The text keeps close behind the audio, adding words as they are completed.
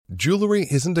Jewelry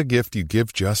isn't a gift you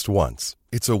give just once.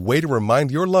 It's a way to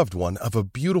remind your loved one of a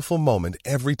beautiful moment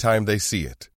every time they see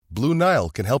it. Blue Nile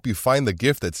can help you find the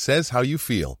gift that says how you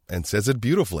feel and says it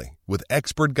beautifully, with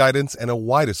expert guidance and a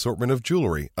wide assortment of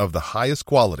jewelry of the highest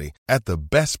quality at the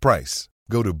best price.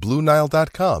 Go to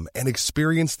BlueNile.com and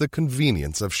experience the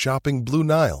convenience of shopping Blue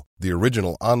Nile, the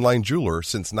original online jeweler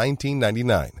since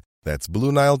 1999. That's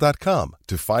BlueNile.com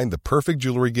to find the perfect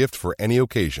jewelry gift for any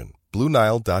occasion.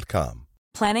 BlueNile.com.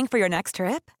 Planning for your next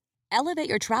trip? Elevate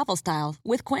your travel style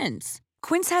with Quince.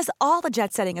 Quince has all the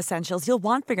jet-setting essentials you'll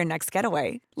want for your next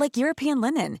getaway, like European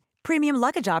linen, premium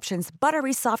luggage options,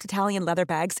 buttery soft Italian leather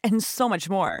bags, and so much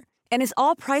more. And is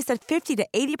all priced at 50 to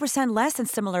 80% less than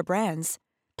similar brands.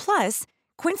 Plus,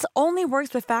 Quince only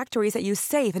works with factories that use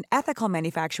safe and ethical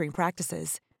manufacturing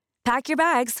practices. Pack your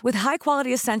bags with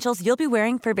high-quality essentials you'll be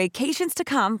wearing for vacations to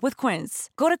come with Quince.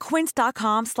 Go to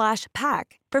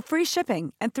quince.com/pack for free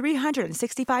shipping and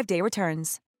 365-day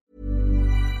returns.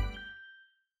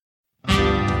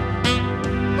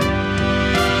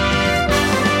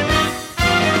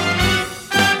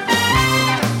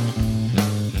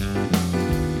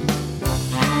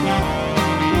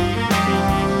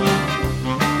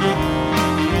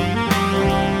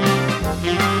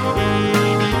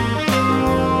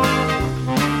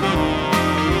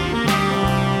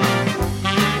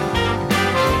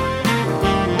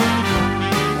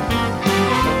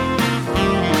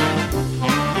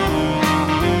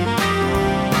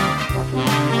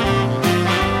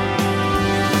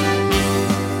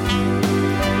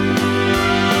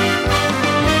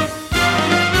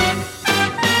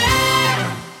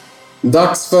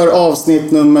 Dags för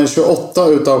avsnitt nummer 28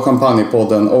 utav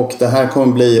Champagnepodden, och det här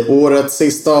kommer bli årets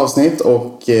sista avsnitt,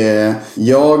 och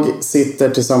jag sitter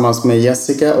tillsammans med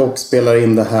Jessica och spelar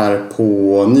in det här på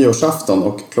nyårsafton,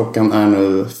 och klockan är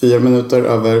nu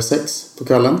 6:04 på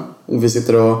kvällen, och vi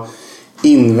sitter och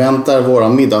inväntar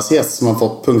våran middagsgäst som har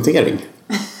fått punktering.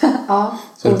 Ja,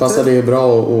 så det passade ju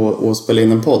bra att spela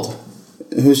in en podd.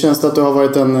 Hur känns det att du har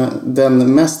varit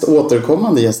den mest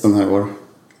återkommande gästen här i år?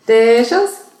 Det känns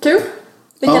kul.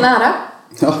 Vilken ära.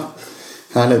 Ja,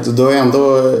 härligt. Du har ju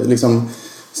ändå liksom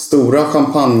stora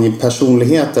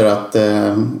champagnepersonligheter att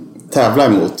tävla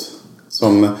emot.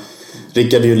 Som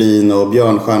Rickard Julin och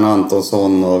Björnstjärna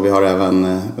Antonsson, och vi har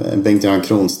även Bengt-Göran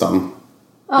Kronstam.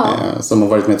 Ja. Som har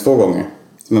varit med 2 gånger.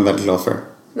 Som jag är väldigt glad för.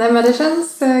 Nej, men det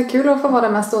känns kul att få vara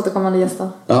den mest återkommande gästen.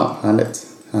 Ja, härligt.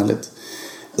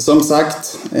 Som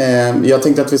sagt, jag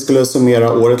tänkte att vi skulle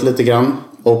summera året lite grann.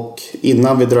 Och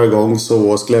innan vi drar igång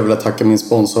så skulle jag vilja tacka min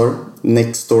sponsor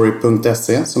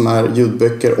Nextory.se, som är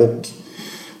ljudböcker och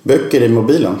böcker i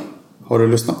mobilen. Har du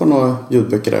lyssnat på några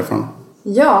ljudböcker därifrån?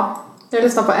 Ja, jag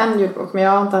lyssnar på en ljudbok, men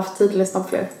jag har inte haft tid att lyssna på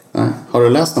fler. Nej. Har du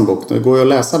läst en bok? Det går ju att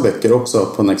läsa böcker också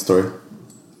på Nextory.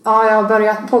 Ja, jag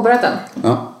har påbörjat den.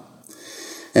 Ja.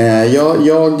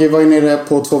 Jag var ju nere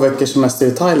på 2 veckors semester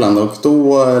i Thailand, och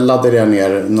då laddade jag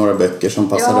ner några böcker som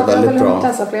passade väldigt bra. Jag vill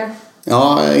läsa fler.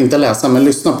 Ja, inte läsa, men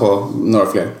lyssna på några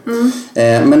fler.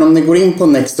 Men om ni går in på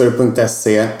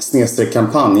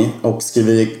nextory.se/kampanj och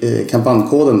skriver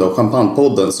kampanjkoden då,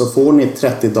 Champagnepodden, så får ni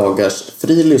 30 dagars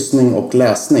fri lyssning och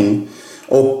läsning.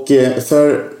 Och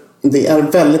för det är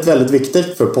väldigt, väldigt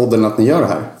viktigt för podden att ni gör det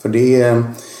här. För det är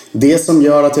det som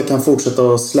gör att jag kan fortsätta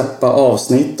att släppa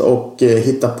avsnitt och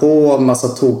hitta på massa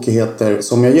tokigheter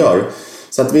som jag gör.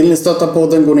 Så att vill ni stötta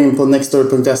podden, går ni in på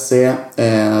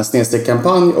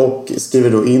nextory.se/kampanj och skriver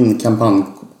då in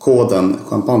kampanjkoden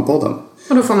Champagnepodden.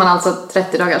 Och då får man alltså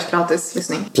 30 dagars gratis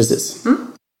lyssning. Precis.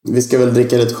 Vi ska väl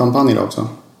dricka lite champagne idag också.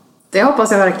 Det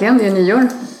hoppas jag verkligen, det är nyår.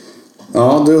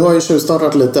 Ja, du har ju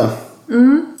tjuvstartat lite.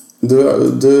 Du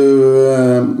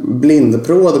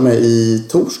blindprovade mig i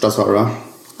torsdags, var det va?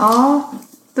 Ja,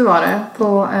 det var det.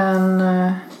 På en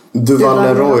Duval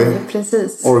Leroy.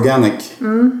 Precis. Organic.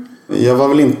 Jag var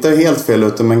väl inte helt fel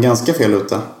ute, men ganska fel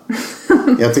ute.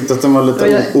 Jag tyckte att den var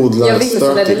lite odlarstökig. Jag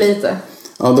vilselade det lite.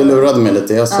 Ja, det lurade mig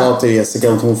lite. Jag sa till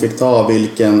Jessica att hon fick ta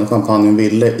vilken champagne hon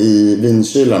ville i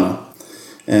vinkylarna.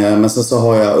 Men så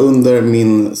har jag under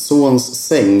min sons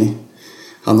säng,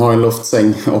 han har en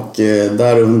loftsäng, och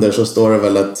där under så står det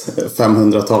väl ett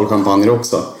 500-tal champagner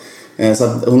också. Så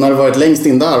att hon hade varit längst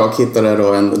in där och hittade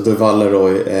då en Duval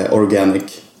Leroy Organic.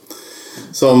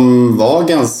 Som var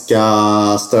ganska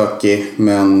stökig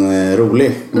men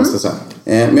rolig, måste jag säga.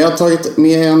 Men jag har tagit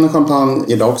med en champagne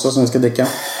idag också som vi ska dricka.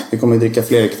 Vi kommer att dricka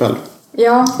fler ikväll.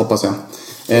 Ja. Hoppas jag.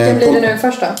 Vilken blir det nu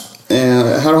första?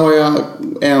 Här har jag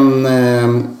en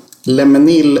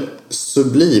Lemonil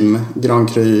Sublime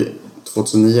Grand Cru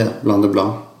 2009 Blanc de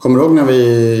Blanc. Kommer du ihåg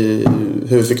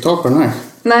hur vi fick tag på den här?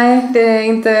 Nej, det är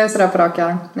inte sådär på rak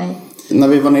arm. Nej. När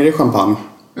vi var nere i Champagne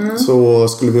så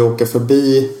skulle vi åka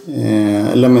förbi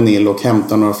Le Mesnil och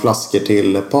hämta några flaskor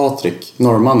till Patrik,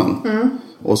 norrmannen.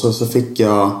 Och så fick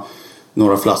jag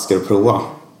några flaskor att prova.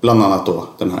 Bland annat då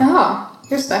den här. Jaha,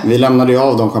 just det. Vi lämnade ju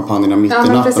av de champagnerna mitt i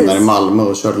natten precis. där i Malmö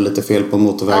och körde lite fel på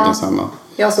motorvägen sen.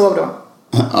 Jag sov då.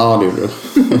 Ja, det gjorde du.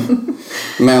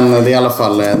 Men det är i alla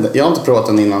fall, jag har inte provat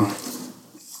den innan.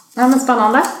 Ja, men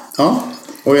spännande. Ja,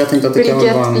 och jag tänkte att det kan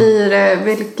vara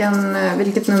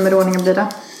vilket nummerordning blir det?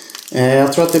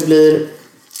 Jag tror att det blir,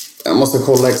 jag måste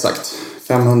kolla exakt,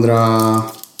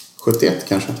 571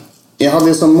 kanske. Jag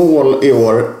hade som mål i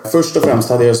år, först och främst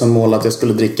hade jag som mål att jag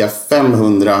skulle dricka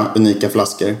 500 unika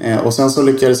flaskor. Och sen så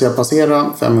lyckades jag passera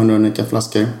 500 unika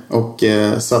flaskor och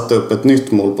satte upp ett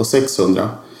nytt mål på 600.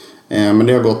 Men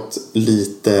det har gått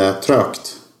lite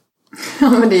trögt. Ja,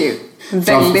 men det är ju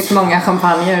väldigt många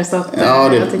champagner. Så att, ja,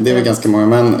 det är väl ganska många.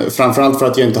 Men framförallt för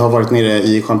att jag inte har varit nere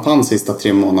i champagne sista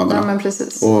 3 månaderna. Ja, men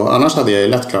precis. Och annars hade jag ju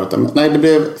lätt klarat det. Nej, det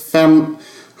blev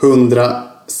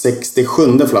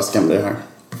 567 flaskan blir det här.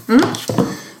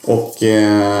 Och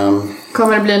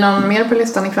kommer det bli någon mer på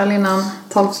listan ikväll innan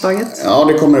 12-slaget? Ja,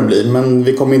 det kommer det bli. Men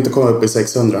vi kommer inte komma upp i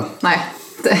 600. Nej.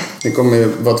 Vi kommer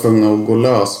ju vara tvungna att gå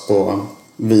lös på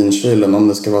vinkylen om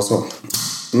det ska vara så.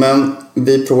 Men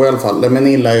vi provar i alla fall. Le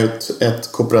Mesnil är ju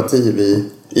ett kooperativ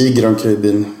i Grand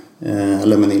Cru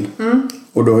Le Mesnil.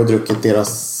 Och då har jag druckit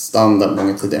deras standard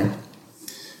många tidigare.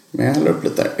 Men jag häller upp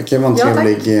lite där. Det kan vara en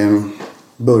trevlig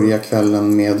börja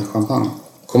kvällen med champagne.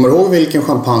 Kommer du ihåg vilken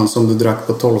champagne som du drack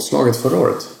på 12-slaget förra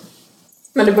året?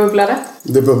 Men det bubblade.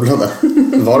 Det bubblade.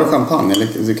 Var det champagne? Eller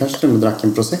du kanske till och med drack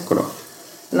en prosecco då?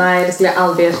 Nej, det skulle jag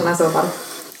aldrig erkänna i så fall.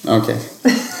 Okej.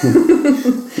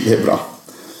 Det är bra.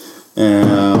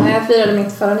 Nej, jag firade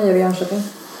mitt förra nyår i Jönköping.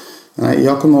 Nej,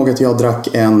 jag kommer ihåg att jag drack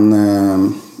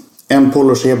en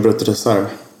Polo Brut Reserve.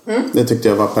 Det tyckte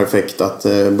jag var perfekt att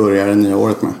börja det nya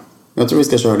året med. Jag tror vi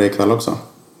ska köra det ikväll också.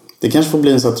 Det kanske får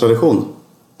bli en sån tradition.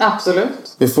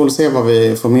 Absolut. Vi får se vad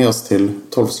vi får med oss till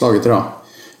 12-slaget idag.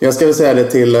 Jag ska väl säga det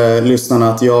till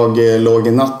lyssnarna att jag låg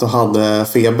i natt och hade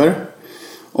feber.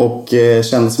 Och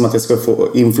kände som att jag skulle få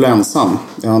influensan.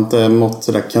 Jag har inte mått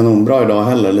sådär kanonbra idag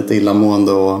heller. Lite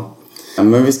illamående.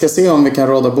 Men vi ska se om vi kan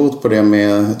råda bot på det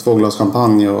med 2 glas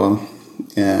champagne och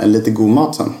lite god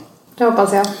mat sen. Det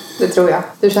hoppas jag. Det tror jag.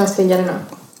 Du känns piggare nu.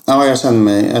 Ja, jag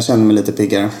känner mig lite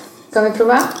piggare. Ska vi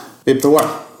prova? Vi provar.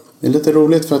 Det är lite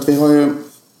roligt för att vi har ju...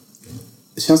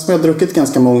 Det känns som att vi har druckit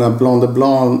ganska många Blanc de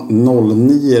Blanc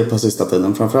 09 på sista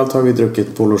tiden. Framförallt har vi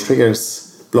druckit Polo Schers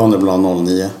Blanc de Blanc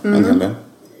 09 en hel del.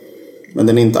 Men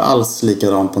den är inte alls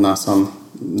likadan på näsan.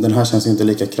 Den här känns inte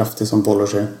lika kraftig som Polo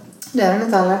Cher. Det är den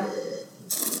inte heller.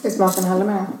 I smaken heller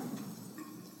med.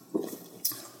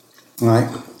 Nej,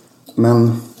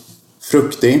 men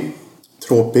fruktig,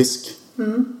 tropisk.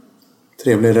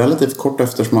 Trevlig, relativt kort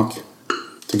eftersmak,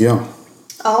 tycker jag.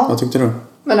 Ja. Vad tyckte du?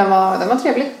 Men den var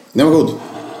trevlig. Den var god.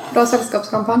 Bra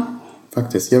sällskapschampagne.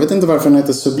 Faktiskt. Jag vet inte varför den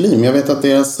heter Sublim. Jag vet att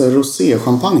deras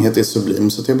rosé-champagne heter Sublim.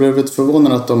 Så jag blev lite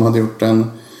förvånad att de hade gjort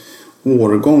en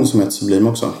årgång som heter Sublim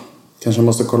också. Kanske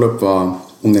måste kolla upp om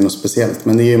det är något speciellt.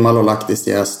 Men det är ju malolaktiskt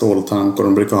jäst ståltank och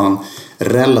de brukar ha en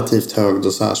relativt hög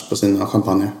dosage på sina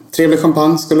champagne. Trevlig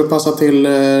champagne. Skulle passa till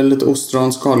lite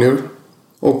ostron, skaldjur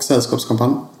och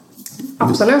sällskapschampagne.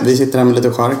 Absolut. Vi sitter här med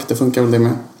lite chark. Det funkar väl det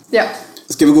med. Ja.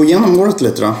 Ska vi gå igenom året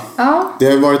lite då? Ja. Det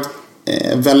har ju varit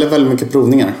väldigt, väldigt mycket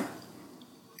provningar.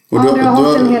 Och du har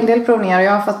haft en hel del provningar och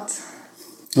jag har fått...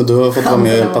 Och du har fått vara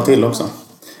med och hjälpa till också.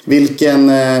 Vilken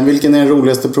är den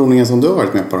roligaste provningen som du har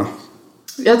varit med på då?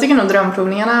 Jag tycker nog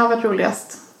drömprovningarna har varit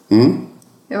roligast.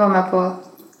 Jag var med på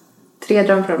 3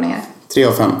 drömprovningar. 3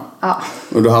 av 5? Ja.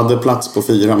 Och du hade plats på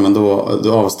 4 men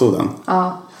du avstod den?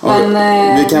 Ja.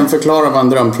 Men, vi kan förklara vad en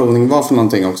drömprovning var för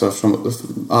någonting också eftersom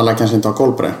alla kanske inte har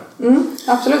koll på det.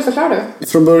 Absolut, förklara du.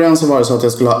 Från början så var det så att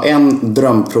jag skulle ha en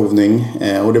drömprovning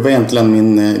och det var egentligen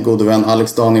min gode vän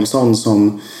Alex Danielsson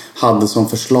som hade som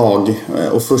förslag,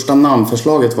 och första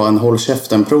namnförslaget var en håll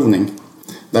käften-provning.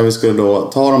 Där vi skulle då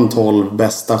ta de 12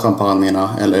 bästa champagnerna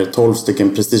eller 12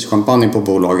 stycken prestigechampagne på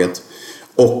bolaget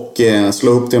och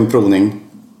slå upp till en provning.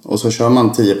 Och så kör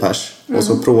man 10 pers och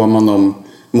så provar man dem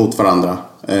mot varandra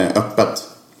öppet.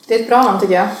 Det är ett bra namn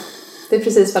tycker jag. Det är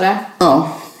precis vad det är. Ja,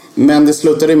 men det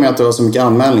slutade med att det var så mycket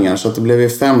anmälningar så att det blev ju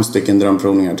 5 stycken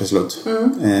drömprovningar till slut.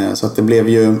 Så att det blev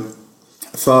ju,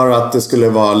 för att det skulle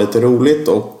vara lite roligt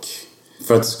och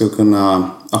för att det skulle kunna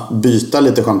byta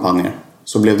lite champagne,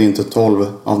 så blev det inte 12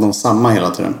 av de samma hela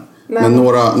tiden. Men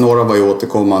några var ju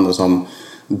återkommande, som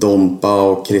Dompa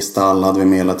och Kristall hade vi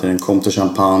med hela tiden. Comte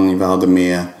Champagne, vi hade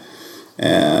med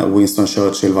Winston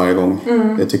Churchill varje gång.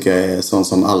 Det tycker jag är sånt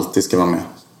som alltid ska vara med.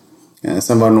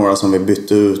 Sen var det några som vi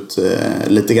bytte ut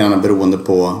lite grann beroende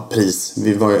på pris.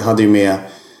 Hade ju med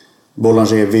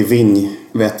Boulanger Vivigne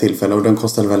vid ett tillfälle och den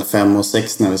kostade väl 5 och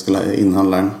 6 när vi skulle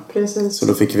inhandla den. Precis. Så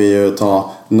då fick vi ju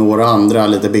ta några andra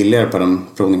lite billigare på den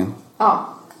provningen. Ja.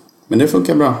 Men det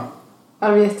funkar bra. Ja,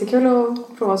 det var jättekul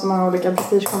att prova så många olika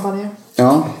prestigekampanjer.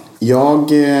 Ja,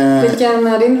 Vilken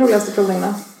är din roligaste provning då?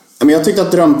 Men jag tyckte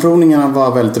att drömprovningarna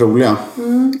var väldigt roliga.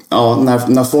 Ja,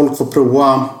 när folk får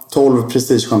prova 12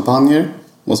 prestigechampagner.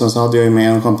 Och sen så hade jag ju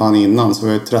med en champagne innan. Så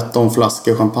vi har 13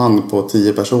 flaskor champagne på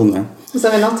 10 personer. Och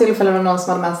sen vid något tillfälle var det någon som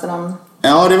hade med sig någon...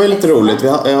 Ja, det var lite roligt.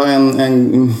 Jag har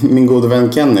min gode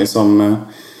vän Kenny som...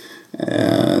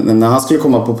 när han skulle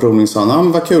komma på provning sa han, ja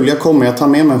men vad kul, jag tar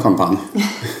med mig en champagne.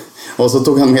 Och så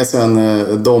tog han med sig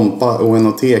en Dompa och en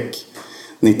Otek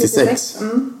 96.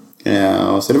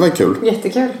 Så det var kul.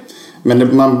 Jättekul.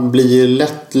 Men man blir ju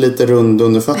lätt lite rund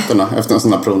under fötterna efter en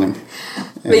sån här provning.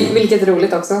 Vilket är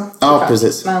roligt också. Ja,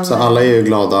 precis. Men, så alla är ju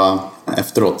glada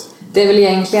efteråt. Det är väl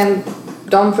egentligen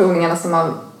de provningarna som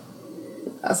man...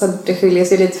 Alltså det skiljer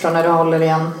sig lite från när du håller i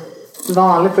en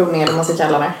vanlig provning, eller vad man ska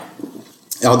kalla det.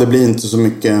 Ja, det blir inte så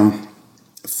mycket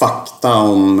fakta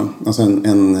om... Alltså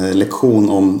en lektion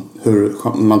om hur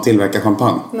man tillverkar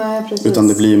champagne. Nej, precis. Utan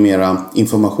det blir mera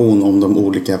information om de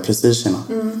olika prestigerna.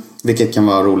 Vilket kan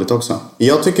vara roligt också.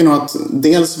 Jag tycker nog att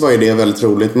dels var ju det väldigt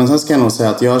roligt. Men sen ska jag nog säga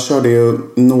att jag körde ju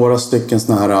några stycken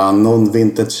såna här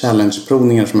non-vintage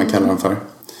challenge-provningar som jag kallar dem för.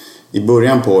 I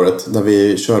början på året. Där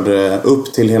vi körde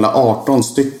upp till hela 18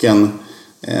 stycken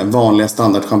vanliga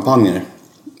standardchampagner.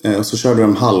 Och så körde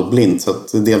de halvblind. Så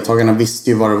att deltagarna visste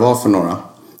ju vad det var för några.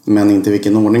 Men inte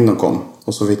vilken ordning de kom.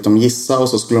 Och så fick de gissa och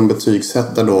så skulle de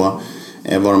betygsätta då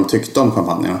vad de tyckte om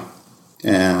champagnerna.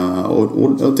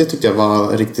 Och det tyckte jag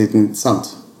var riktigt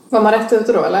intressant. Var man rätt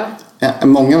ute då, eller?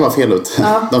 Många var fel ute.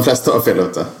 Ja. De flesta var fel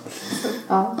ute.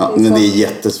 Ja, men det är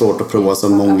jättesvårt att prova så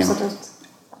många. Absolut.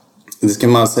 Det ska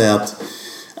man säga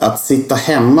att sitta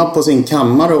hemma på sin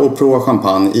kammare och prova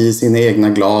champagne i sina egna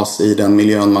glas i den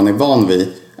miljön man är van vid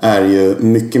är ju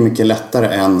mycket, mycket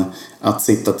lättare än att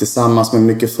sitta tillsammans med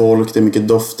mycket folk. Det är mycket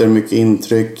dofter, mycket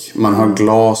intryck. Man har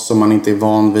glas som man inte är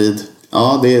van vid.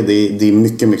 Ja, det är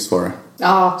mycket, mycket svårare.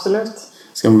 Ja, absolut.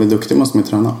 Ska man bli duktig måste man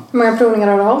träna. Hur många provningar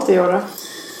har du hållit i år då?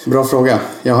 Bra fråga.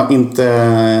 Jag har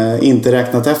inte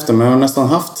räknat efter, men jag har nästan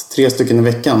haft 3 stycken i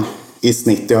veckan i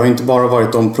snitt. Det har inte bara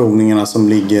varit de provningarna som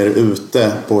ligger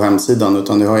ute på hemsidan,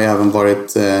 utan det har ju även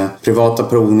varit privata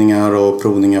provningar och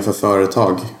provningar för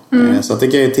företag. Så att det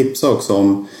kan jag tipsa också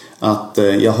om att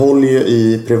jag håller ju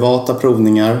i privata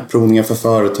provningar för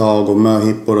företag och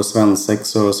möhippor och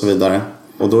svensexor och så vidare.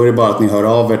 Och då är det bara att ni hör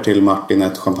av er till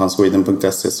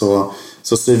martin@champagnesweden.se så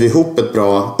syr vi ihop ett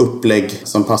bra upplägg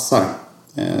som passar.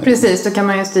 Precis, då kan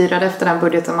man ju styra det efter den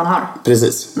budgeten man har.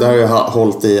 Precis, där har jag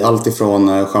hållit i allt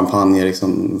ifrån champagne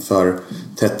liksom för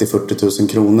 30-40 000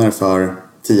 kronor för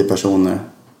 10 personer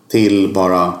till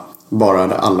bara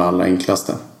det allra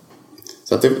enklaste.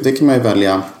 Så att det kan man ju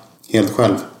välja helt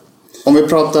själv. Om vi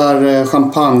pratar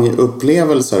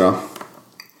champagneupplevelser då.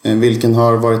 Vilken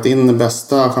har varit din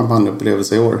bästa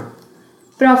champagneupplevelse i år?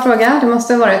 Bra fråga. Det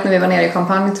måste ha varit när vi var nere i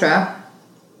Champagne, tror jag.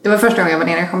 Det var första gången jag var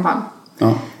nere i Champagne.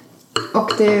 Ja.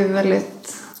 Och det är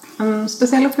väldigt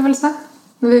speciell upplevelse.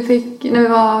 När vi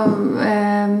var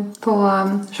på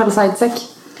Charles Heidsieck.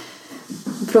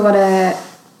 Provade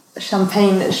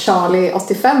Champagne Charlie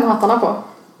 85 hattarna på.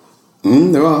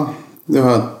 Det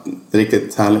var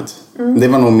riktigt härligt. Det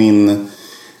var nog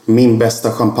min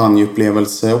bästa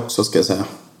champagneupplevelse också, ska jag säga.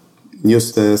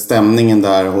 Just stämningen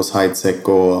där hos Heidsieck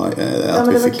och att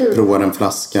vi fick prova den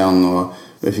flaskan och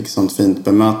vi fick sånt fint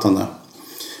bemötande.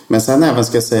 Men sen även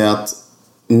ska jag säga att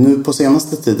nu på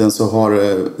senaste tiden så har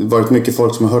det varit mycket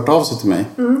folk som har hört av sig till mig.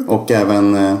 Och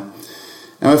även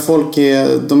folk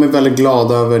de är väldigt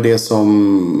glada över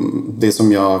det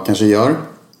som jag kanske gör.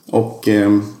 Och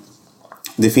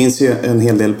det finns ju en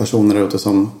hel del personer där ute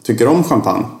som tycker om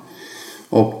champagne.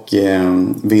 Och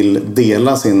vill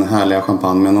dela sin härliga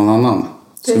champagne med någon annan.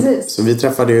 Så vi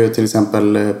träffade ju till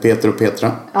exempel Peter och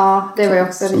Petra. Ja, det var ju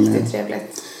också riktigt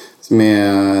trevligt. Som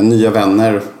är nya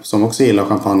vänner som också gillar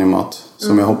champagne och mat.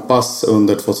 Som jag hoppas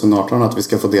under 2018 att vi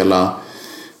ska få dela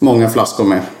många flaskor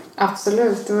med.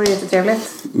 Absolut, det var jättetrevligt.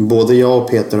 Både jag och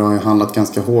Peter har ju handlat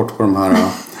ganska hårt på de här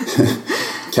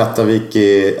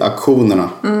Kattaviki-aktionerna.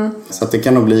 Så att det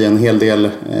kan nog bli en hel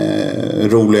del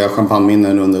roliga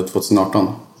champagneminnen under 2018.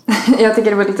 Jag tycker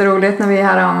det var lite roligt när vi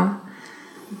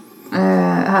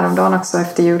häromdagen också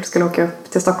efter jul skulle åka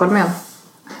upp till Stockholm igen.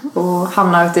 Och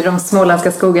hamna ute i de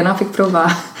småländska skogarna och fick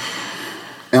prova.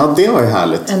 Ja, det var ju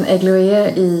härligt. En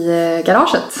Egloer i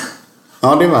garaget.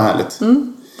 Ja, det var härligt.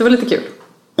 Det var lite kul.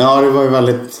 Ja, det var ju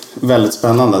väldigt, väldigt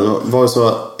spännande. Det var ju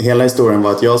så, hela historien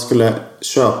var att jag skulle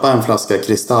köpa en flaska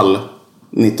kristall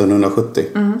 1970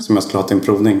 som jag skulle ha till en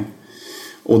provning.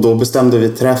 Och då bestämde vi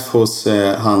träff hos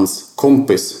hans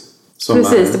kompis.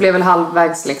 Precis, det blev väl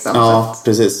halvvägs liksom. Ja,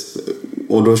 men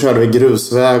och då körde vi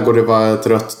grusväg och det var ett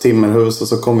rött timmerhus och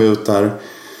så kom vi ut där.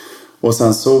 Och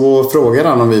sen så frågade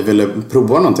han om vi ville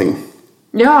prova någonting.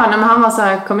 Ja, men han var så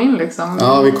här, kom in liksom.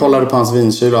 Ja, vi kollade på hans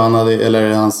vinkyl och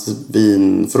hans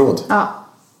vinförråd. Ja.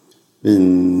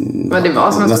 Men det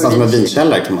var som nästan som en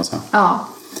vinkällare kan man säga. Ja.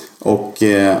 Och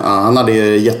han hade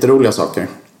jätteroliga saker.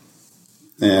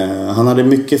 Han hade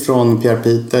mycket från Pierre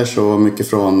Peters och mycket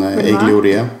från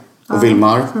Aigle och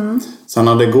Wilmar. Så han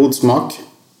hade god smak.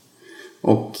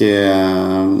 Och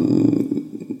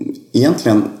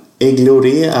egentligen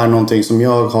Aigle är någonting som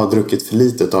jag har druckit för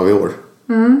lite av i år.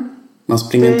 Man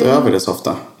springer inte över det så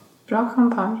ofta. Bra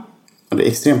champagne. Ja, det är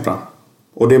extremt bra.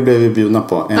 Och det blev vi bjudna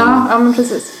på. Ja, men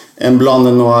precis. En Blanc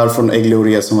de Noir från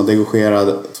Aigle som var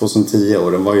degusterad 2010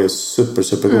 och den var ju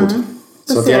supergod.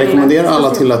 Så att jag rekommenderar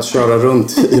alla till att köra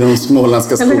runt i de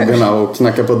småländska skogarna och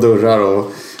knacka på dörrar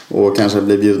och kanske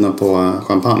bli bjudna på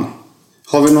champagne.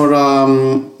 Har vi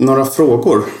några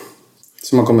frågor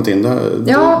som har kommit in? Du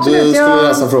skulle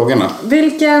läsa frågorna.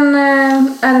 Vilken är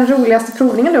den roligaste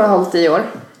provningen du har hållit i år?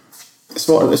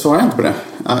 Svarar jag inte på det?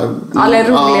 Eller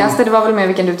roligaste, det var väl mer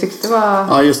vilken du tyckte var...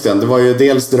 Ja, just det. Det var ju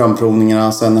dels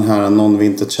drömprovningarna, sen den här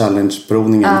Non-Winter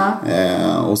Challenge-provningen.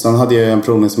 Och sen hade jag en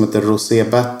provning som heter Rosé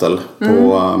Battle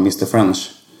på Mr.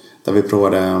 French. Där vi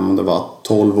provade, om det var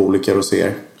 12 olika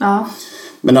roséer. Ja.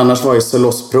 Men annars var ju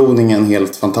Celos-provningen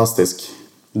helt fantastisk.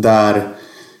 Där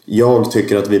jag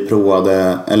tycker att jag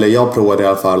provade i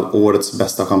alla fall årets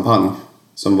bästa champagne.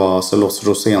 Som var Celos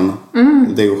Rosén,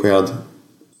 degusterad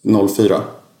 04.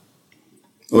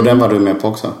 Och den var du med på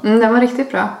också. Den var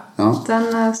riktigt bra. Ja.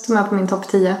 Den stod med på min topp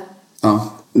 10. Ja.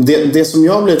 Det som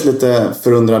jag har blivit lite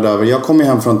förundrad över. Jag kom ju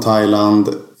hem från Thailand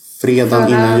fredagen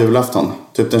innan julafton.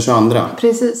 Typ den 22.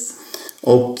 Precis.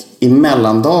 Och i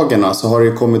mellandagarna så har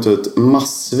det kommit ut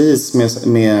massvis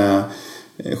med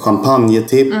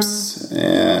champagnetips,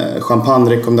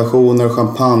 champagnerekommendationer,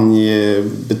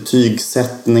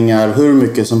 champagnebetygssättningar, hur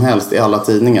mycket som helst i alla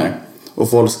tidningar. Och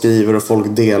folk skriver och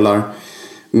folk delar.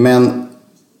 Men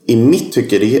i mitt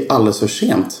tycke det är alldeles för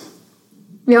sent.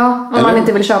 Ja, om man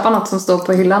inte vill köpa något som står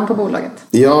på hyllan på bolaget.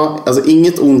 Ja, alltså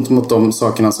inget ont mot de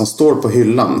sakerna som står på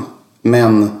hyllan.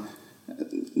 Men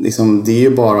liksom, det är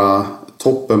ju bara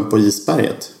toppen på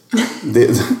isberget.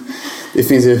 Det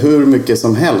finns ju hur mycket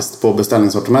som helst på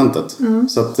beställningssortimentet.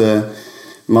 Så att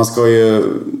man ska ju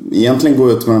egentligen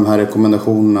gå ut med de här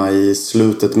rekommendationerna i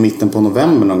mitten på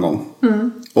november någon gång.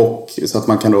 Och så att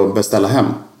man kan då beställa hem.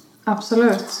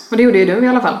 Absolut. Och det gjorde ju du i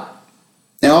alla fall.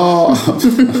 Ja,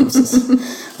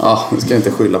 ja, nu ska jag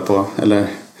inte skylla på eller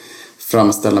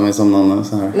framställa mig som någon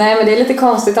så här. Nej, men det är lite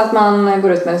konstigt att man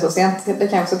går ut med det så sent. Det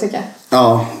kan jag också tycka.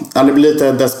 Ja, det blir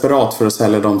lite desperat för att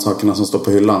sälja de sakerna som står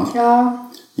på hyllan. Ja.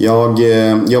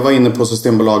 Jag var inne på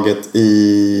Systembolaget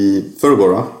i förrgår,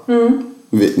 va?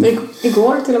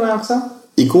 Igår till och med också.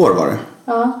 Igår var det?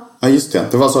 Ja. Ja, just det.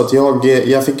 Det var så att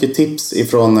jag fick ju tips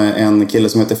ifrån en kille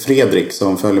som heter Fredrik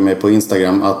som följer mig på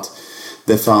Instagram att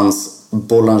det fanns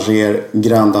Boulanger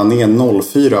Grand Année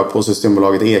 04 på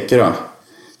Systembolaget Ekerö.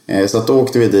 Så att då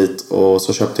åkte vi dit och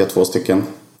så köpte jag 2 stycken.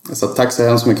 Så tack så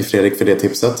hemskt mycket Fredrik för det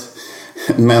tipset.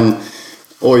 Men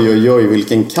oj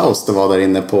vilken kaos det var där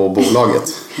inne på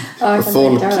bolaget. Ja,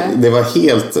 det var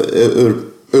helt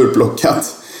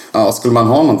urplockat. Ja, skulle man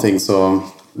ha någonting så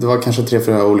det var kanske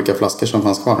 3-4 olika flaskor som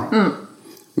fanns kvar.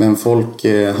 Men folk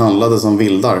handlade som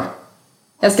vildar.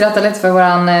 Jag skrattar lite för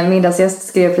våran middagsgäst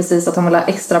skrev precis att hon vill ha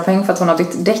extra pengar för att hon har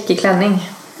bytt däck i klänning.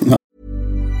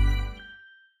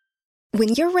 When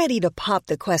you're ready to pop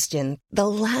the question, the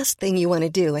last thing you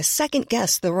want to do is second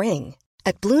guess the ring.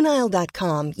 At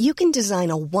BlueNile.com you can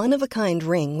design a one-of-a-kind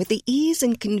ring with the ease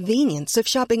and convenience of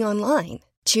shopping online.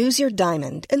 Choose your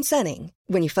diamond and setting.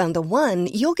 When you find the one,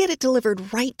 you'll get it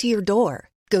delivered right to your door.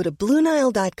 Go to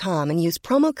BlueNile.com and use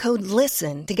promo code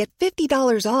LISTEN to get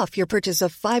 $50 off your purchase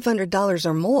of $500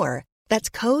 or more. That's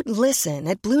code LISTEN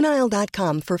at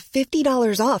BlueNile.com for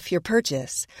 $50 off your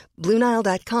purchase.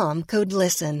 BlueNile.com, code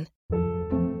LISTEN.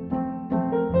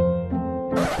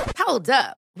 Hold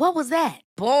up. What was that?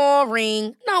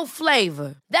 Boring. No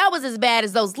flavor. That was as bad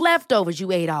as those leftovers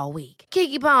you ate all week.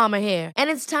 Keke Palmer here, and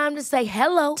it's time to say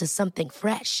hello to something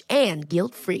fresh and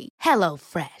guilt-free. Hello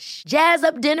Fresh. Jazz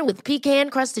up dinner with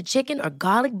pecan-crusted chicken or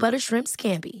garlic butter shrimp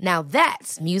scampi. Now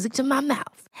that's music to my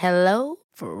mouth. Hello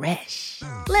Fresh.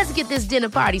 Let's get this dinner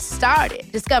party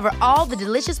started. Discover all the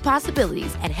delicious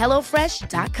possibilities at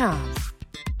HelloFresh.com.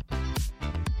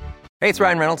 Hey, it's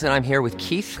Ryan Reynolds, and I'm here with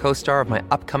Keith, co-star of my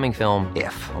upcoming film,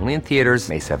 If, only in theaters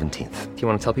May 17th. Do you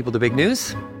want to tell people the big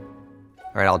news?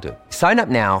 All right, I'll do it. Sign up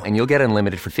now and you'll get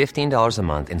unlimited for $15 a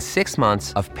month and 6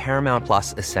 months of Paramount Plus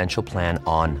Essential Plan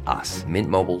on us.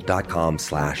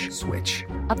 MintMobile.com/switch.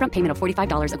 Upfront payment of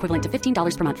 $45 equivalent to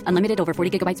 $15 per month. Unlimited over 40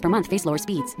 gigabytes per month. Face lower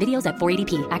speeds. Videos at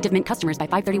 480p. Active Mint customers by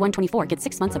 531.24 get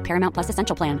 6 months of Paramount Plus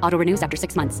Essential Plan. Auto renews after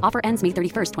 6 months. Offer ends May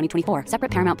 31st, 2024.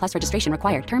 Separate Paramount Plus registration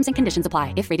required. Terms and conditions apply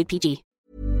if rated PG.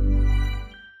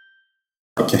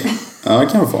 Okej. Ja, det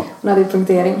kan hon få. Hon hade ju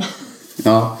punktering.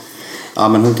 Ja. Ja,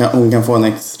 men hon kan få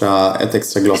ett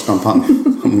extra glas champagne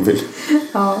om hon vill.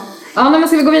 Ja, men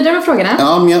ska vi gå vidare med frågorna?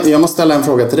 Ja, men jag måste ställa en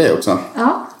fråga till dig också.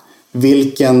 Ja.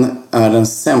 Vilken är den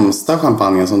sämsta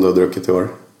champagnen som du har druckit i år?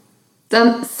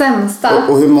 Den sämsta?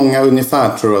 Och hur många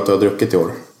ungefär tror du att du har druckit i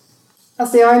år?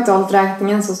 Alltså jag har inte hållit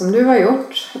räkningen så som du har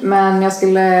gjort. Men jag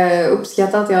skulle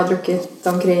uppskatta att jag har druckit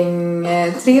omkring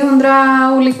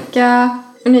 300 olika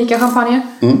unika champagner.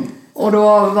 Mm. Och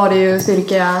då var det ju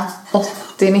cirka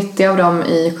 80-90 av dem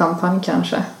i champagne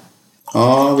kanske.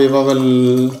 Ja, vi var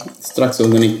väl strax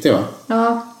under 90, va?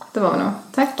 Ja, det var vi nog.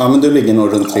 Tack. Ja, men du ligger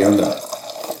nog runt 300.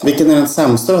 Vilken är den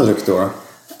sämsta du har druckit då?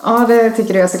 Ja, det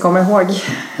tycker jag ska komma ihåg.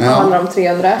 Ja. Alla de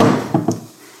 300.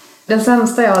 Den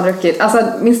sämsta jag har druckit, alltså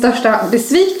min största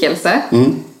besvikelse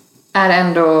är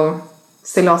ändå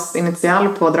Celos Initial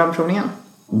på drömprovningen.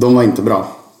 De var inte bra.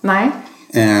 Nej.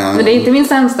 Men det är inte min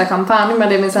sämsta champagne, men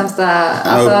det är min sämsta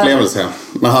upplevelse.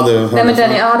 Man hade det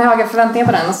har höga förväntningar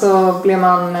på den och så blev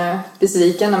man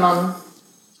besviken när man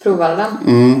provade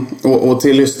den. Och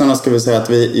till lyssnarna ska vi säga att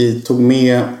vi tog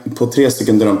med på 3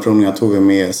 stycken drömprovningar tog vi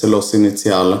med Celos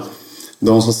Initial.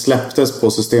 De som släpptes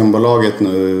på Systembolaget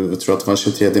nu, jag tror att det var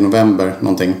 23 november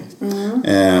någonting.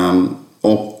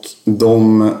 Och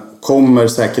de kommer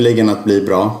säkerligen att bli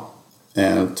bra.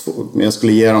 Jag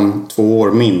skulle ge dem 2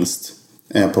 år minst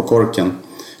på korken.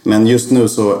 Men just nu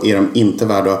så är de inte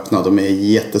värda att öppna. De är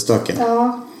jättestökiga.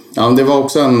 Ja, det var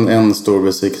också en stor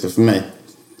besvikelse för mig.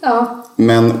 Ja.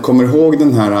 Men kommer du ihåg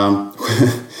den här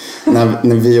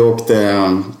när vi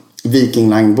åkte Viking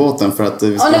Line-båten för att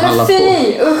vi skulle handla på.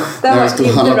 Det var inte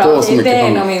bra. Det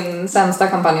är nog min sämsta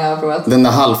kampanj jag har provat. Den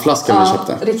där halvflaskan vi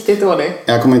köpte. Riktigt dålig.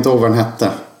 Jag kommer inte ihåg vad den hette.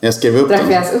 Jag skrev upp den. Drack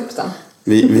vi ens upp den?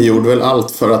 Vi gjorde väl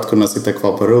allt för att kunna sitta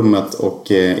kvar på rummet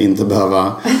och inte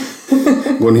behöva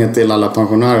gå ner till alla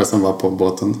pensionärer som var på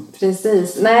båten.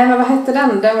 Precis. Nej, men vad hette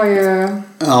den? Den var ju...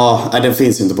 Ja, den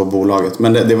finns ju inte på bolaget.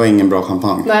 Men det var ingen bra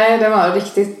champagne. Nej, den var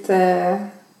riktigt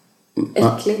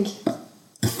äcklig.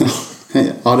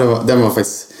 Ja, den var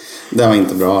faktiskt... Den var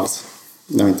inte bra alls.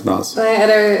 Den var inte bra alls. Nej,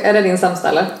 är det din sämsta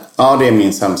eller? Ja, det är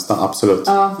min sämsta, absolut.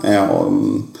 Ja.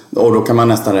 Och då kan man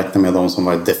nästan räkna med de som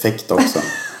var defekt också.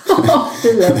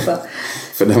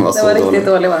 För den var så dålig. Riktigt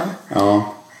dålig var den. Ja.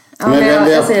 Men vi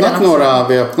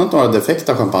har öppnat några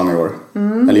defekta champagne i år.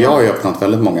 Eller jag har ju öppnat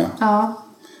väldigt många. Ja.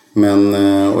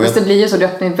 Men, Fast det blir ju så, du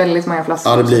öppnar väldigt många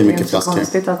flaskor. Ja, det blir mycket Det flaskor. är inte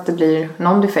så konstigt att det blir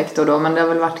någon defekt då, men det har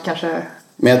väl varit kanske...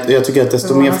 Men jag tycker att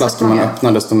desto mer flaskor man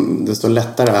öppnar, desto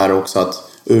lättare är det också att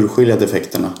urskilja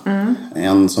defekterna.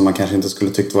 En som man kanske inte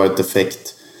skulle tyckt var ett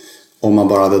defekt om man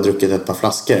bara hade druckit ett par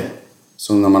flaskor.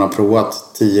 Så när man har provat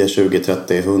 10, 20,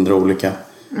 30, 100 olika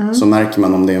så märker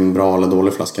man om det är en bra eller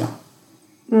dålig flaska.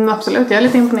 Absolut, jag är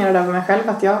lite imponerad över mig själv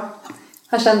att jag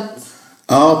har känt...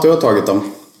 Ja, att du har tagit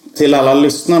dem. Till alla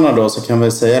lyssnarna då så kan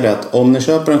vi säga det att om ni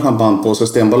köper en champagne på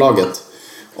Systembolaget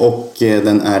och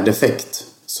den är defekt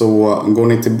så går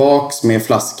ni tillbaks med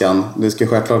flaskan. Det ska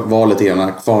självklart vara lite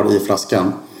grann kvar i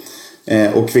flaskan.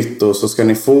 Och kvitto så ska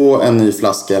ni få en ny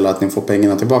flaska eller att ni får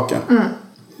pengarna tillbaka.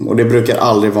 Och det brukar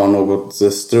aldrig vara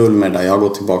något strul med det där. Jag har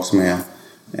gått tillbaks med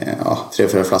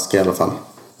 3-4 flaskor i alla fall.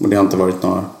 Och det har inte varit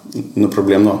något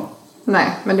problem då. Nej,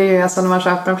 men det är ju alltså när man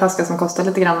köper en flaska som kostar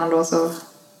lite grann ändå så...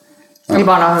 Eller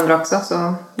bara 100 också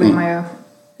så vill man ju...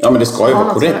 Ja, men det ska ju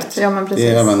vara korrekt. Ja, men precis.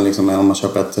 Det är även liksom, om man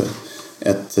köper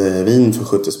ett vin för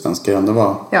 70 spänn ska det ändå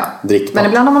vara drickbart. Men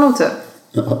ibland har man otur.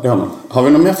 Ja, det har man. Har vi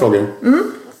några mer frågor?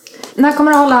 När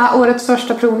kommer du hålla årets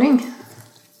första provning?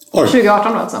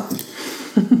 2018 då alltså.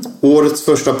 Årets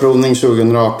första provning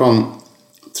 2018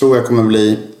 tror jag kommer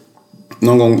bli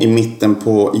någon gång i mitten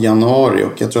på januari.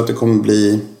 Och jag tror att det kommer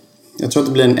bli... Jag tror att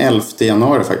det blir den 11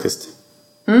 januari faktiskt.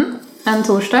 En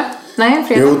torsdag? Nej, en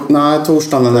fredag? Jo,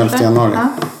 torsdagen den 11 januari. Ja.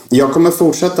 Jag kommer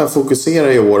fortsätta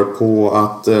fokusera i år på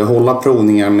att hålla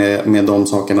provningar med de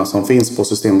sakerna som finns på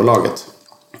Systembolaget.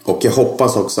 Och jag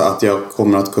hoppas också att jag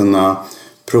kommer att kunna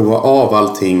prova av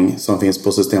allting som finns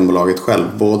på Systembolaget själv.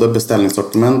 Både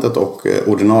beställningssortimentet och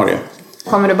ordinarie.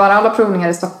 Kommer du bara hålla provningar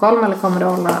i Stockholm eller kommer du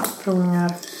hålla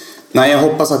provningar? Nej, jag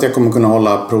hoppas att jag kommer kunna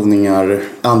hålla provningar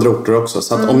i andra orter också.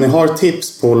 Så att om ni har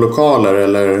tips på lokaler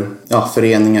eller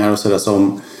föreningar och sådär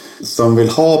som vill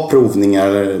ha provningar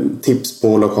eller tips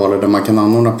på lokaler där man kan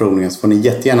anordna provningar, så får ni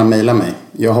jättegärna mejla mig.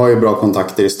 Jag har ju bra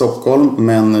kontakter i Stockholm,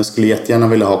 men skulle jättegärna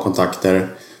vilja ha kontakter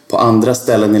på andra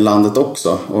ställen i landet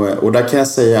också. Och där kan jag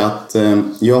säga att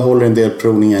jag håller en del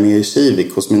provningar nere i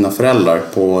Kivik hos mina föräldrar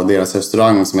på deras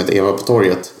restaurang som heter Eva på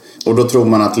torget. Och då tror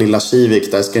man att lilla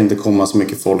Kivik, där ska inte komma så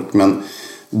mycket folk, men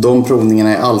de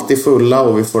provningarna är alltid fulla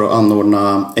och vi får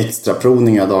anordna extra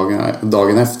provningar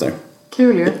dagen efter.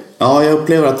 Kul ju. Ja, jag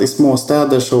upplever att i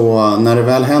småstäder så när det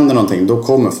väl händer någonting, då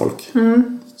kommer folk.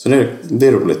 Så det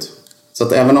är roligt. Så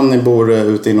att även om ni bor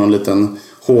ute i någon liten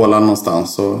håla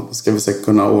någonstans, så ska vi säkert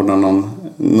kunna ordna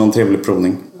någon trevlig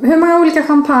provning. Hur många olika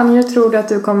champagner tror du att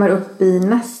du kommer upp i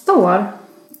nästa år?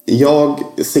 Jag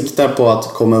siktar på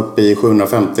att komma upp i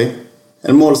 750.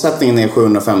 Målsättningen är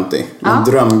 750. Men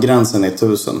drömgränsen är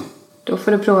 1000. Då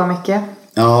får du prova mycket.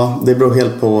 Ja, det beror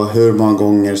helt på hur många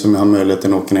gånger som jag har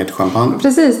möjligheten att åka ner till Champagne.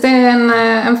 Precis, det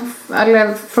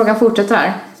är frågan fortsätter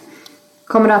här.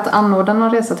 Kommer du att anordna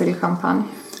någon resa till Champagne?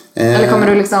 Eller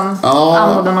kommer du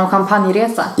anordna någon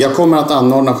champagneresa? Jag kommer att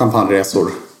anordna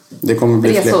champagneresor. Det kommer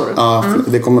bli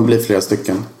det kommer bli flera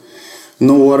stycken.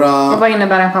 Och vad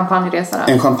innebär en champagneresa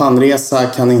då? En champagneresa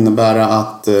kan innebära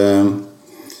att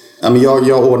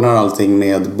jag ordnar allting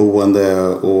med boende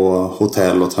och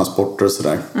hotell och transporter och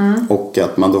sådär. Och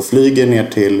att man då flyger ner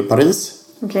till Paris.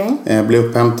 Blir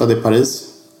upphämtad i Paris.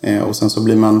 Och sen så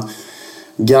blir man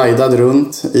guidad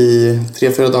runt i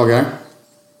 3-4 dagar.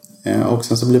 Och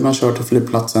sen så blir man körd till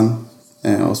flygplatsen.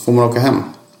 Och så får man åka hem.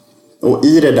 Och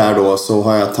i det där då så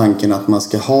har jag tanken att man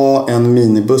ska ha en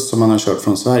minibuss som man har kört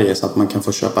från Sverige, så att man kan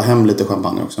få köpa hem lite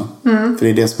champagne också. För det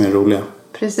är det som är roliga.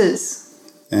 Precis.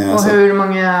 Och hur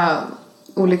många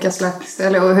olika slags,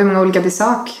 eller hur många olika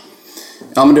besök?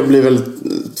 Ja, men det blir väl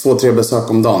 2-3 besök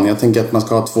om dagen. Jag tänker att man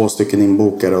ska ha 2 stycken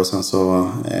inbokare och sen så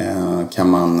kan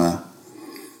man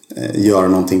göra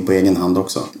någonting på egen hand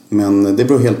också. Men det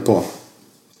beror helt på.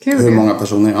 Kul. Hur många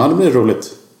personer. Ja, det blir roligt.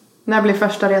 När blir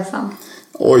första resan?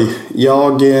 Oj,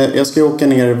 jag ska åka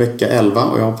ner vecka 11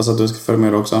 och jag hoppas att du ska följa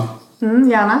med också.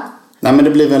 Gärna. Nej, men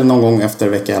det blir väl någon gång efter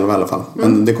vecka 11 i alla fall.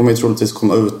 Men det kommer ju troligtvis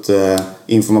komma ut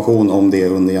information om det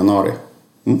under januari.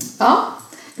 Ja,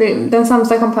 den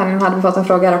sämsta kampanjen hade vi fått en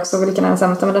fråga här också. Vilken är den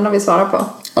sämsta? Men den har vi svarat på.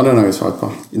 Ja, den har vi svarat på.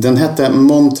 Den hette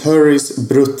Monthurys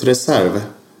Brut Reserve.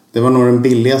 Det var nog den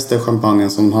billigaste champagnen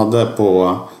som hade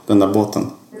på den där båten.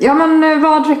 Ja, men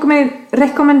vad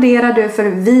rekommenderar du för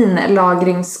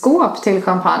vinlagringsskåp till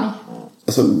champagne?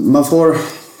 Alltså,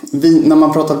 när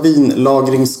man pratar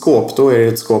vinlagringsskåp, då är det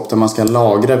ett skåp där man ska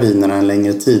lagra vinerna en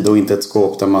längre tid och inte ett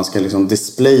skåp där man ska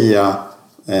displaya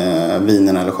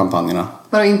vinerna eller champagnerna.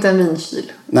 Vadå, inte en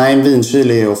vinkyl? Nej, en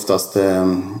vinkyl är oftast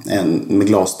med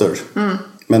glasdörr.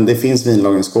 Men det finns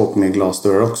vinlagringsskåp med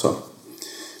glasdörrar också.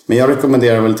 Men jag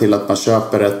rekommenderar väl till att man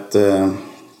köper ett...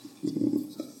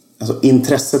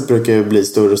 intresset brukar ju bli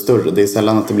större och större. Det är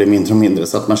sällan att det blir mindre och mindre.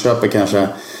 Så att man köper kanske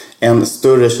en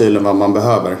större kyl än vad man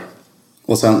behöver.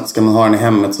 Och sen ska man ha den i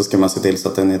hemmet så ska man se till så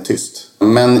att den är tyst.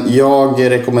 Men jag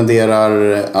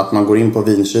rekommenderar att man går in på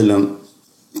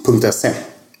vinkylen.se.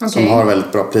 Som har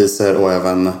väldigt bra priser, och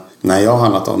även när jag har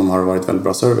handlat av dem har det varit väldigt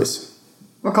bra service.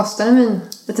 Vad kostar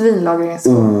ett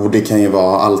vinlagringsskåp? Det kan ju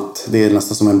vara allt. Det är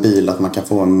nästan som en bil, att man kan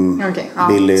få en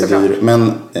billig dyr.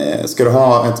 Men ska du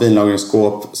ha ett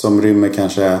vinlagringsskåp som rymmer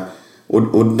kanske...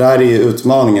 Och där är ju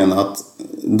utmaningen att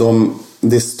om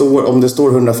det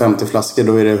står 150 flaskor,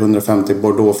 då är det 150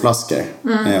 Bordeaux-flaskor.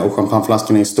 Och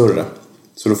champagneflaskorna är större.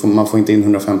 Så man får inte in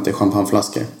 150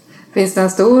 champagneflaskor. Finns det en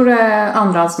stor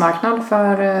andrahandsmarknad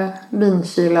för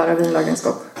vinkylar och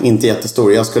vinlagringsskåp? Inte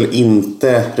jättestor. Jag skulle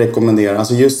inte rekommendera...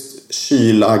 Alltså just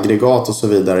kylaggregat och så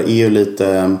vidare är ju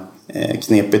lite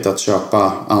knepigt att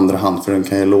köpa andra hand. För den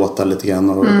kan ju låta lite grann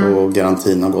och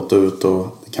garantin har gått ut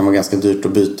och det kan vara ganska dyrt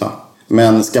att byta.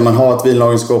 Men ska man ha ett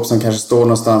vinlagringsskåp som kanske står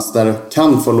någonstans där det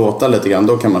kan få låta lite grann,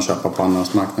 då kan man köpa på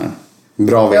andrahandsmarknaden.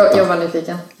 Bra att veta. Jag var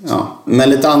nyfiken. Ja. Men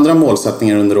lite andra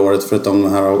målsättningar under året, förutom det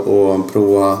här att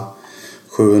prova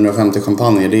 750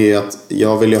 champagner, det är att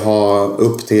jag vill ju ha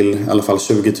upp till i alla fall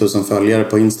 20 000 följare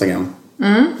på Instagram.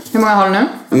 Hur många har du nu?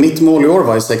 Mitt mål i år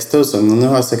var ju 6 000 och nu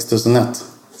har jag 6 001.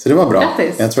 Så det var bra.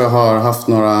 Grattis. Jag tror jag har haft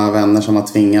några vänner som har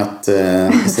tvingat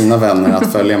sina vänner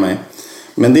att följa mig.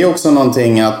 Men det är också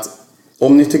någonting att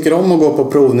om ni tycker om att gå på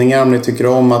provningar, om ni tycker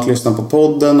om att lyssna på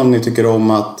podden, om ni tycker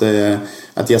om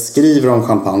att jag skriver om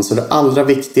champagne, så det allra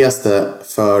viktigaste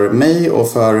för mig och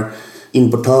för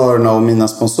importörerna och mina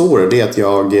sponsorer, det är att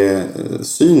jag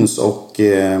syns och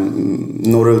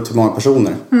når ut till många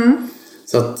personer.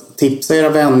 Så att tipsa era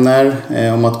vänner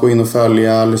om att gå in och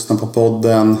följa, lyssna på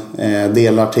podden,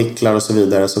 dela artiklar och så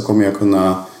vidare, så kommer jag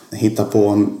kunna hitta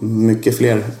på mycket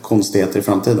fler konstigheter i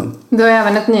framtiden. Du har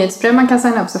även ett nyhetsbrev man kan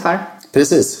signa upp sig för.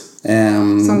 Precis.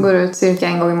 Som går ut cirka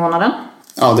en gång i månaden.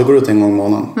 Ja, det går ut en gång i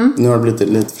månaden. Nu har det blivit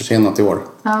lite försenat i år.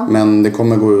 Ja. Men det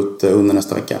kommer gå ut under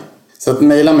nästa vecka. Så att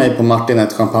mejla mig på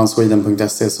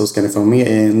martin@champagnesweden.se så ska ni få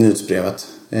med i nyhetsbrevet.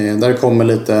 Där kommer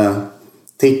lite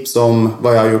tips om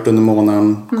vad jag har gjort under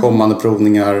månaden, kommande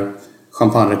provningar,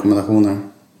 champagnerekommendationer.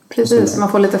 Precis,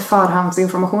 man får lite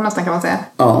förhandsinformation nästan kan man säga.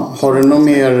 Ja, har du några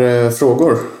mer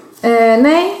frågor?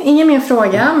 Nej, ingen mer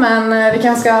fråga, men vi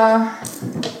kanske ska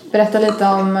berätta lite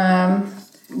om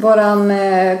våran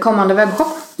kommande webbshop.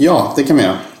 Ja, det kan vi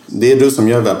göra. Det är du som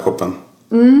gör webbshoppen.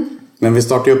 Men vi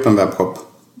startar ju upp en webbshop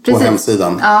på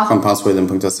hemsidan,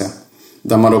 champagnesweden.se.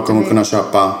 Där man då kommer kunna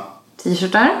köpa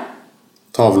t-shirtar,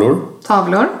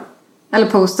 tavlor. Eller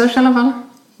posters i alla fall.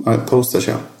 Ja, posters,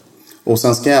 ja. Och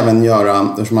sen ska jag även göra,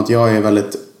 eftersom att jag är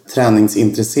väldigt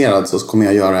träningsintresserad, så kommer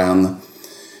jag göra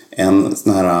en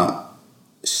sån här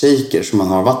shaker som man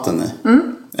har vatten i.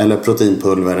 Eller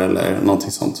proteinpulver eller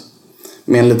någonting sånt.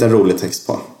 Med en liten rolig text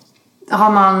på.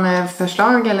 Har man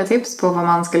förslag eller tips på vad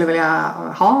man skulle vilja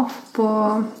ha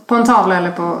på en tavla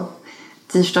eller på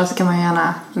t-shirt, så kan man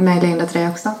gärna mejla in det till dig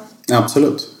också.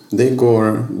 Absolut. Det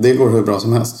går hur bra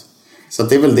som helst. Så att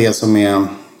det är väl det som är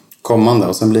kommande.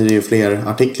 Och sen blir det ju fler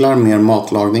artiklar, mer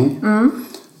matlagning.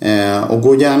 Och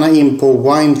gå gärna in på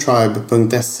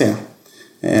winetribe.se.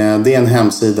 Det är en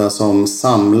hemsida som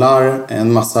samlar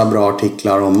en massa bra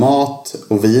artiklar om mat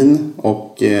och vin.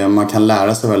 Och man kan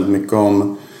lära sig väldigt mycket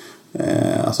om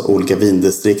alltså olika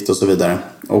vindistrikt och så vidare.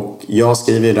 Och jag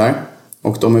skriver ju där.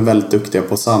 Och de är väldigt duktiga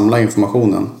på att samla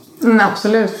informationen.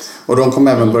 Absolut. Och de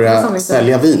kommer även börja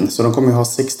sälja vin. Så de kommer ha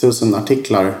 6000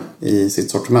 artiklar i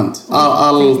sitt sortiment.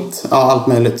 Allt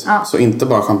möjligt. Ja. Så inte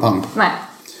bara champagne. Nej.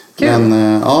 Kul. Men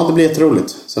ja, det blir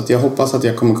jätteroligt. Så att jag hoppas att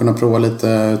jag kommer kunna prova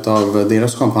lite av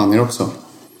deras champagner också.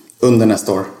 Under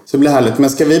nästa år. Så det blir härligt. Men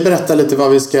ska vi berätta lite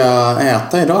vad vi ska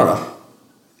äta idag då?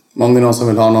 Om det är någon som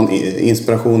vill ha någon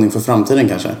inspiration inför framtiden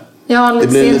kanske. Ja, lite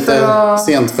det blir lite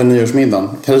sent för nyårsmiddagen.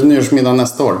 Kanske nyårsmiddagen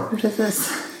nästa år. Precis.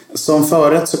 Som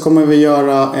förrätt så kommer vi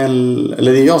göra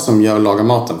eller det är jag som lagar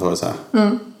maten för att säga.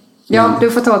 Ja,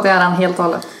 du får ta åt dig äran helt och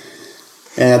hållet.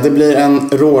 Det blir en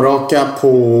råraka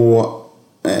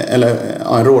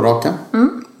en råraka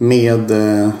med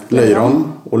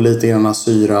löjrom och lite grann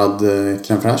syrad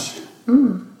crème fraîche.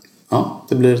 Ja,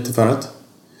 det blir till förrätt.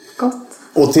 Gott.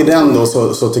 Och till den då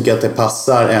så tycker jag att det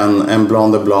passar en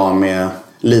Blanc de Blanc med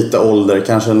lite ålder,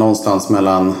 kanske någonstans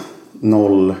mellan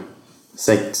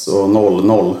 0,6 och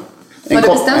 0,0. Har du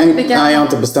bestämt vilka? Nej, jag har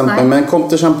inte bestämt mig. Men en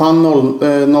Comte Champagne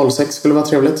 0,6 skulle vara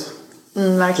trevligt.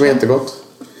 Verkligen. Det var jättegott.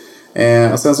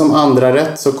 Och sen som andra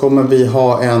rätt så kommer vi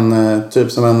ha en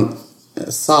typ som en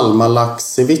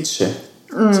salmalax ceviche.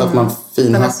 Så att man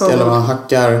finhackar eller man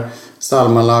hackar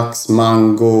salmalax,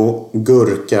 mango,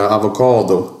 gurka,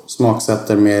 avokado.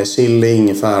 Smaksätter med chili,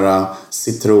 ingefära,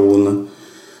 citron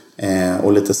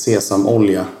och lite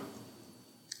sesamolja.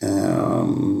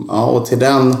 Ja, och till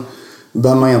den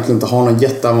behöver man egentligen inte ha någon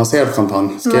jätteavancerad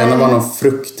champagne. Ska gärna vara någon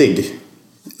fruktig.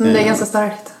 Det är ganska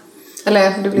starkt.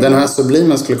 Eller, den här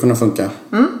sublimen skulle kunna funka.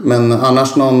 Men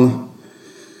annars någon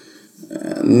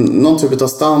typ av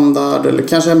standard. Eller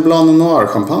kanske en Blanc de Noir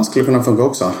champagne skulle kunna funka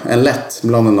också. En lätt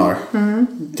Blanc de Noir.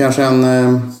 Kanske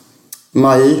en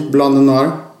Maille Blanc de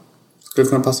Noir skulle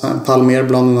kunna passa. En Palmer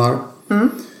Blanc de Noir.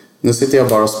 Nu sitter jag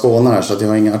bara och spånar här så att jag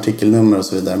har inga artikelnummer och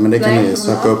så vidare. Men det kan ni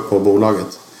söka upp på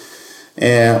bolaget.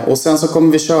 Och sen så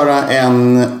kommer vi köra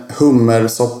en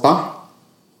hummersoppa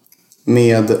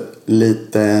med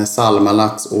lite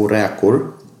salmalax och räkor.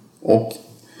 Och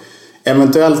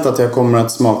eventuellt att jag kommer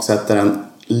att smaksätta den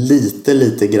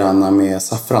lite granna med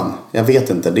saffran. Jag vet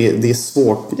inte, det är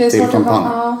svårt till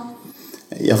champagne.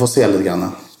 Jag får se lite grann.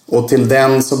 Och till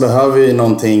den så behöver vi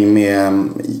någonting med,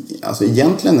 alltså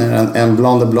egentligen är det en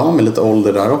Blanc de Blanc med lite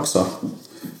ålder där också.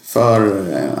 För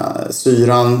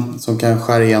syran som kan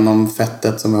skära igenom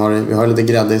fettet som vi har lite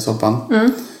grädde i soppan.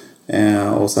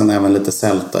 Och sen även lite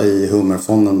sälta i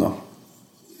hummerfonden då.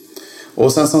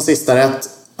 Och sen som sista rätt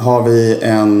har vi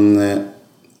en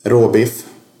råbiff.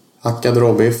 Hackad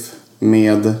råbiff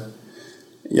med,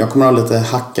 jag kommer ha lite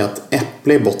hackat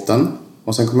äpple i botten.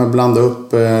 Och sen kommer jag blanda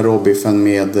upp råbiffen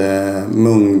med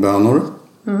mungbönor.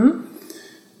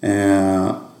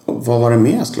 Vad var det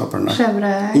mer jag skulle ha på den där?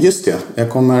 Chèvre. Just det, jag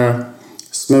kommer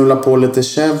smula på lite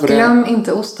chèvre. Glöm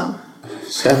inte osten.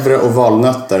 Chèvre och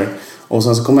valnötter. Och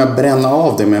sen så kommer jag bränna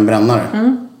av det med en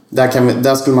brännare.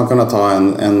 Där skulle man kunna ta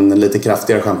en lite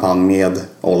kraftigare champagne med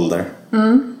ålder.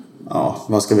 Ja,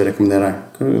 vad ska vi rekommendera?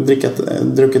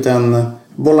 Druckit en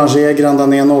Boulanger Grand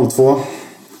Dané 02.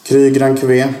 Cru Grand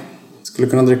Cuvée. Skulle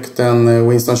kunna druckit en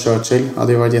Winston Churchill.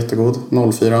 Hade ju varit jättegod.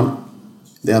 04.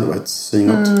 Det hade varit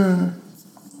svingott.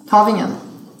 Har vi ingen?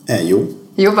 Jo.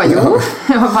 Jo. Det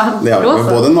har vi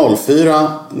både 04,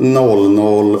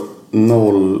 00,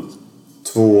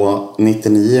 02,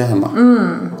 99 hemma.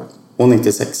 Och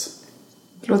 96.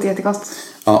 Det låter jättegott.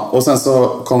 Ja, och sen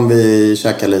så kommer vi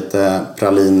käka lite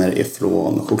praliner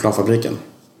ifrån chokladfabriken.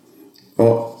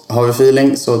 Och har vi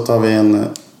feeling så tar vi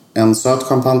en söt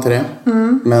champagne till det.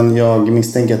 Men jag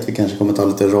misstänker att vi kanske kommer ta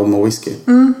lite rom och whisky.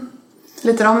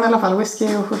 Lite rom i alla fall.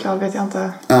 Whisky och choklad vet jag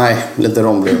inte. Nej, lite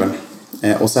rom blir det väl.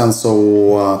 Och sen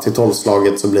så till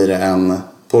 12-slaget så blir det en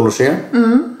Polocher.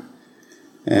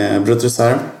 Brut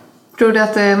Reserve. Tror du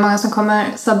att det är många som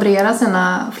kommer sabrera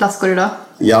sina flaskor idag?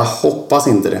 Jag hoppas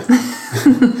inte det.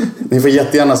 Ni får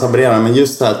jättegärna sabrera, men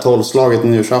just det här 12-slaget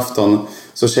nyårsafton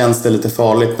så känns det lite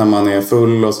farligt när man är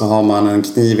full och så har man en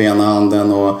kniv i ena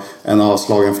handen och en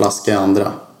avslagen flaska i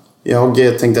andra.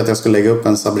 Jag tänkte att jag skulle lägga upp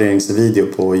en sabreringsvideo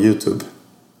på YouTube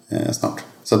snart.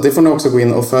 Så det får ni också gå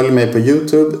in och följ mig på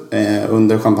YouTube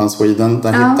under Champagne Sweden.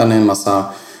 Där hittar ni en massa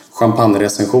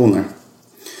champagne-recensioner.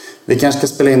 Vi kanske ska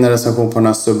spela in en recension på den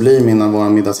här Sublime innan vår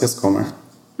middagsgäst kommer.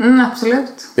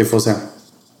 Absolut. Vi får se.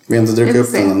 Vi har inte druckit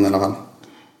upp den än i alla fall.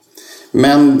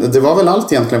 Men det var väl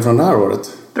allt egentligen från det här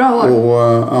året. Bra år. Och,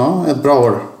 ja, ett bra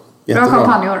år. Jättebra. Bra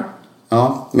champagneår.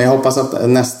 Ja, men jag hoppas att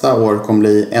nästa år kommer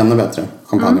bli ännu bättre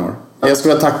champagneår. Jag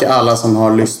skulle vilja tacka alla som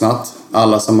har lyssnat.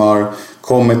 Alla som har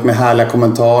kommit med härliga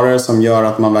kommentarer som gör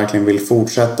att man verkligen vill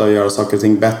fortsätta och göra saker och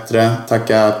ting bättre.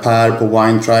 Tacka Per på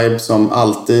Wine Tribe som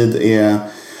alltid är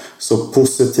så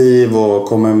positiv och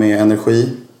kommer med energi.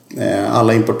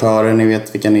 Alla importörer, ni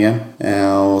vet vilka ni är.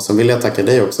 Och så vill jag tacka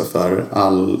dig också för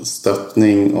all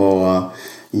stöttning och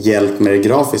hjälp med det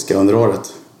grafiska under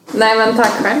året. Nej, men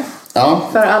tack själv. Ja.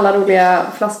 För alla roliga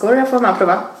flaskor jag får med att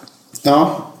prova.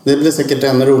 Ja, det blir säkert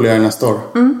ännu roligare nästa år.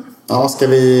 Ja, ska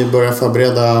vi börja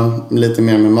förbereda lite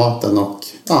mer med maten och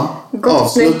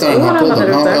avsluta den här podden.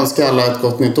 Jag önskar alla ett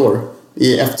gott nytt år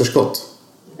i efterskott.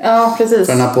 Ja, precis.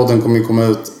 För den här podden kommer ju komma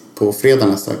ut på fredag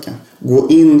nästa vecka. Gå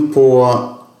in på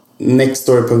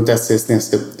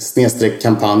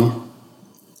nextstory.se/kampanj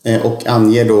och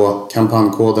ange då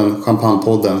kampanjkoden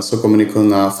Champagnepodden, så kommer ni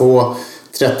kunna få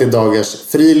 30 dagars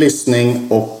fri lyssning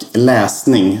och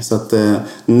läsning. Så att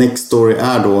Nextory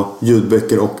är då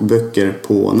ljudböcker och böcker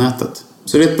på nätet.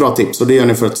 Så det är ett bra tips och det gör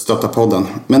ni för att stötta podden.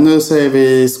 Men nu säger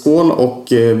vi skål och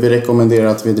vi rekommenderar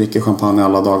att vi dricker champagne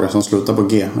alla dagar som slutar på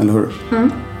G, eller hur?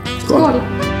 Skål!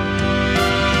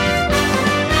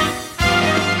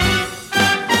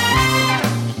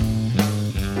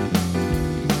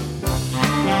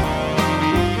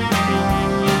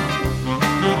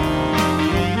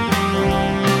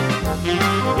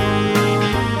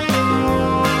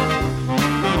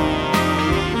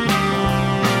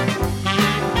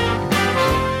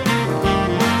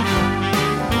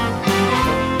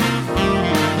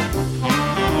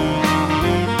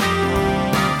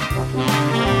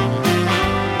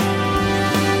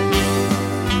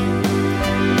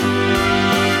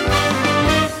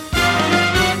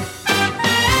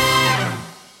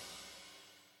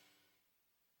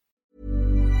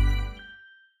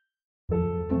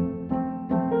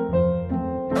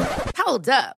 Hold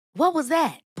up. What was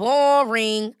that?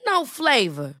 Boring. No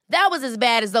flavor. That was as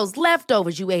bad as those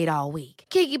leftovers you ate all week.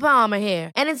 Keke Palmer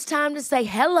here, and it's time to say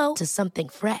hello to something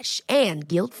fresh and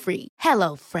guilt-free.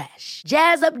 Hello Fresh.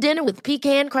 Jazz up dinner with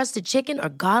pecan-crusted chicken or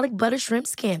garlic butter shrimp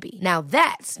scampi. Now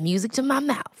that's music to my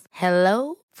mouth.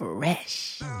 Hello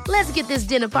Fresh. Let's get this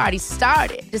dinner party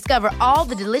started. Discover all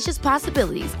the delicious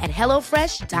possibilities at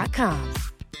hellofresh.com.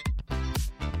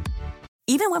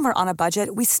 Even when we're on a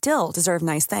budget, we still deserve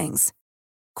nice things.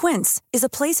 Quince is a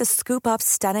place to scoop up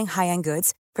stunning high-end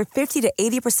goods for 50 to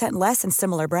 80% less than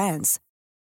similar brands.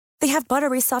 They have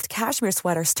buttery soft cashmere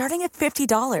sweaters starting at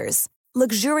 $50,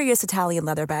 luxurious Italian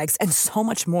leather bags, and so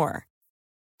much more.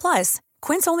 Plus,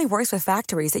 Quince only works with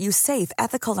factories that use safe,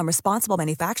 ethical, and responsible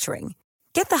manufacturing.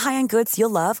 Get the high-end goods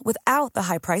you'll love without the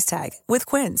high price tag with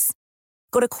Quince.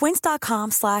 Go to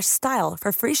quince.com/style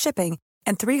for free shipping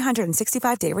and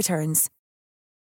 365-day returns.